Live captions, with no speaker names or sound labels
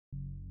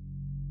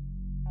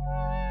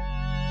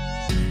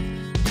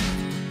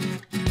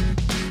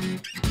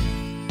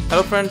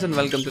Hello friends and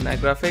welcome to Knack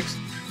Graphics.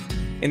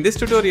 In this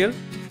tutorial,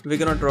 we're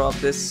gonna draw up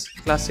this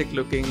classic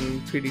looking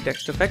 3D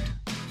text effect.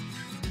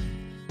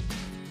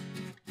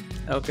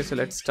 Okay, so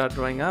let's start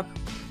drawing up.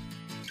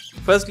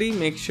 Firstly,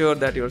 make sure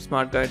that your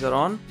Smartguides are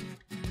on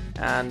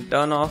and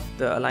turn off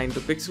the align to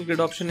pixel grid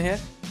option here.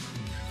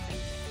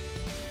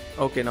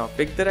 Okay, now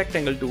pick the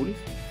rectangle tool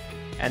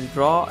and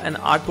draw an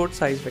artboard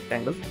size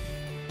rectangle.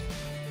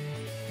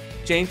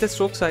 Change the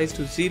stroke size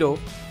to 0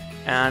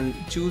 and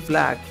choose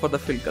black for the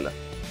fill color.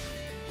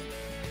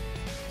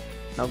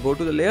 Now go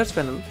to the layers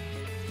panel,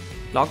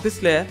 lock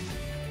this layer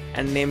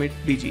and name it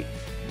BG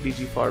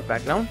for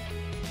background,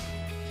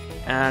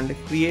 and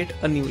create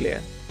a new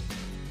layer.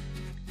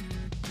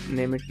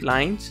 Name it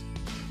lines.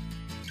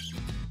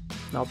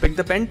 Now pick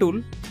the pen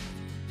tool,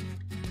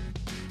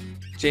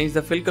 change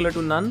the fill color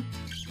to none,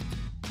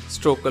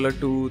 stroke color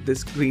to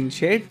this green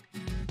shade,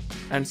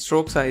 and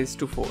stroke size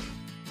to 4.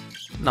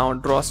 Now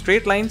draw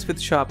straight lines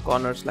with sharp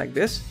corners like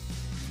this.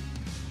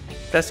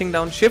 Pressing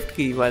down Shift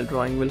key while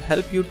drawing will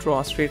help you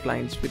draw straight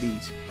lines with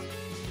ease.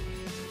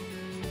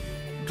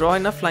 Draw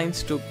enough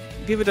lines to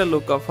give it a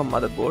look of a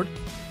motherboard.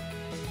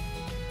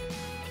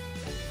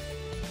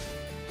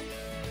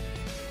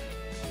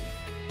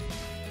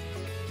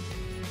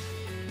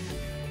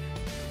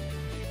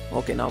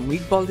 Okay, now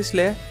meatball this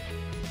layer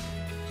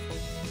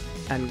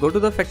and go to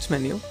the effects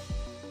menu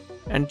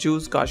and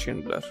choose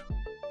Gaussian blur.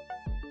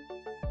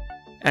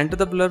 Enter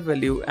the blur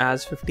value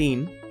as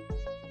 15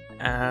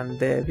 and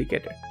there we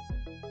get it.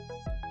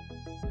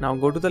 Now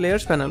go to the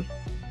layers panel,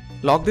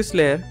 lock this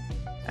layer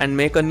and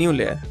make a new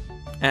layer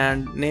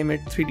and name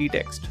it 3D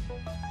text.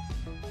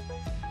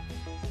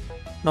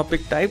 Now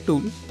pick type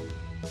tool,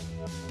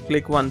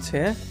 click once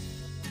here,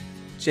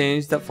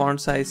 change the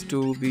font size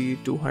to be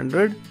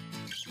 200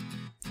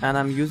 and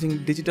I'm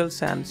using Digital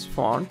Sans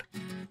font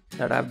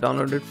that I've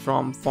downloaded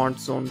from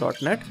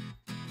fontzone.net.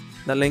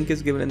 The link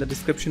is given in the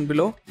description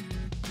below.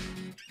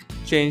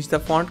 Change the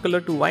font color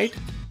to white.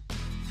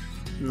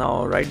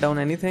 Now write down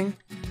anything.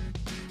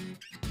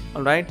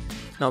 Alright,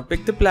 now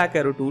pick the black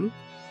arrow tool,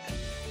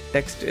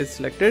 text is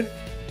selected,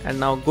 and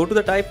now go to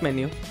the type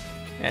menu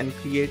and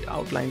create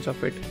outlines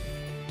of it.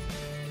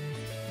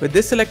 With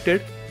this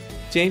selected,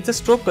 change the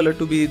stroke color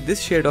to be this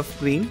shade of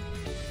green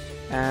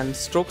and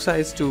stroke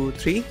size to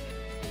 3.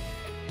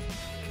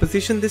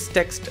 Position this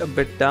text a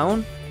bit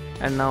down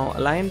and now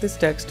align this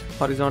text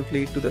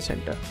horizontally to the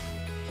center.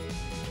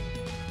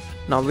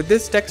 Now with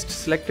this text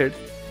selected,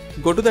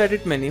 go to the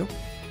edit menu,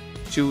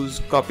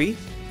 choose copy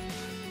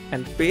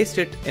and paste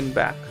it in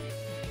back.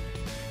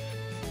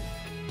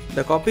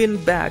 The copy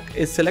in back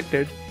is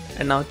selected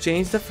and now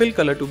change the fill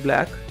color to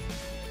black,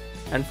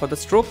 and for the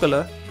stroke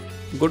color,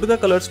 go to the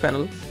colors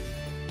panel,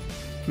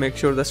 make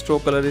sure the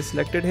stroke color is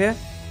selected here,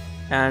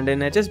 and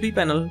in HSB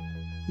panel,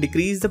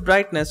 decrease the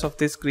brightness of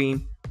this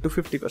screen to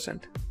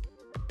 50%.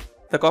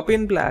 The copy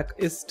in black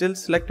is still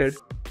selected.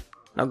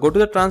 Now go to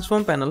the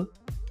transform panel,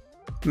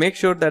 make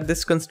sure that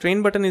this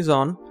constraint button is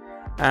on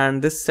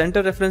and this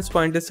center reference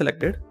point is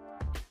selected.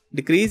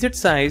 Decrease its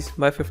size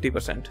by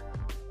 50%.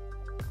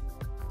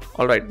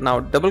 Alright, now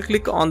double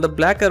click on the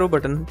black arrow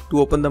button to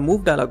open the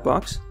move dialog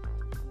box.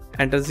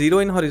 Enter 0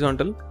 in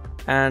horizontal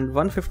and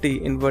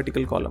 150 in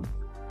vertical column.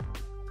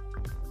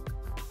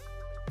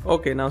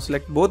 Okay, now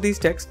select both these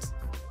texts.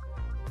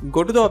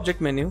 Go to the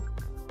object menu,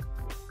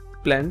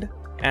 blend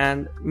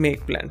and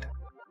make blend.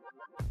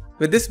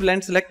 With this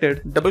blend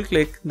selected, double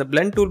click the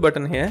blend tool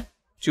button here,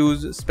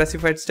 choose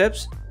specified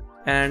steps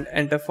and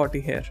enter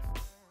 40 here.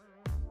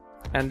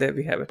 And there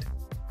we have it.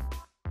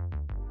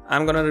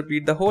 I'm gonna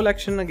repeat the whole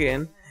action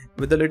again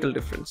with a little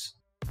difference.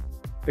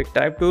 Pick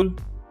type tool,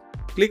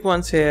 click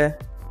once here,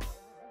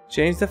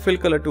 change the fill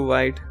color to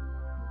white,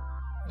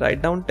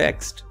 write down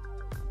text,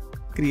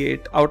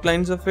 create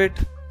outlines of it,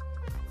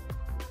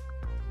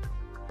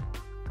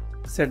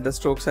 set the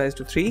stroke size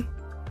to 3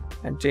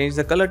 and change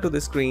the color to the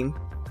screen,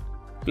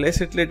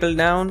 place it little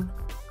down,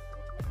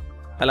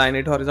 align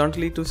it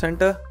horizontally to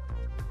center,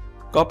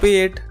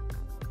 copy it,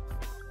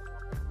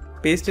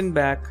 paste in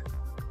back,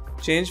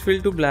 change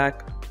fill to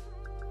black,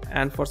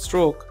 and for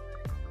stroke,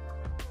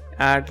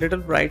 add little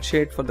bright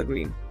shade for the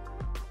green.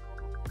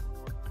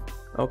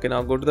 Okay,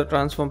 now go to the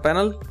transform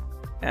panel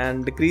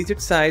and decrease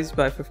its size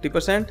by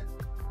 50%.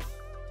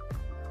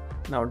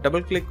 Now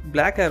double click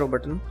black arrow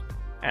button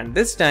and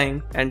this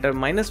time enter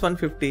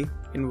 -150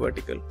 in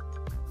vertical.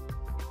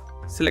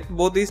 Select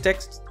both these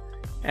texts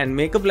and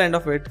make a blend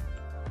of it.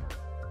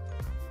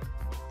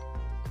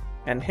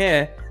 And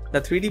here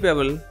the 3D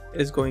bevel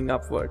is going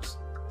upwards.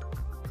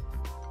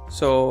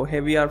 So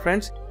here we are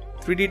friends,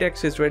 3D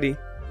text is ready.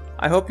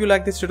 I hope you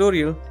like this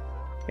tutorial.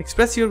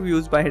 Express your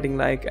views by hitting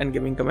like and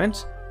giving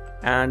comments,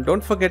 and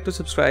don't forget to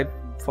subscribe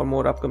for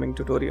more upcoming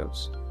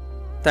tutorials.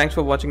 Thanks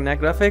for watching Knack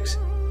Graphics.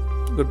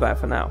 Goodbye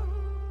for now.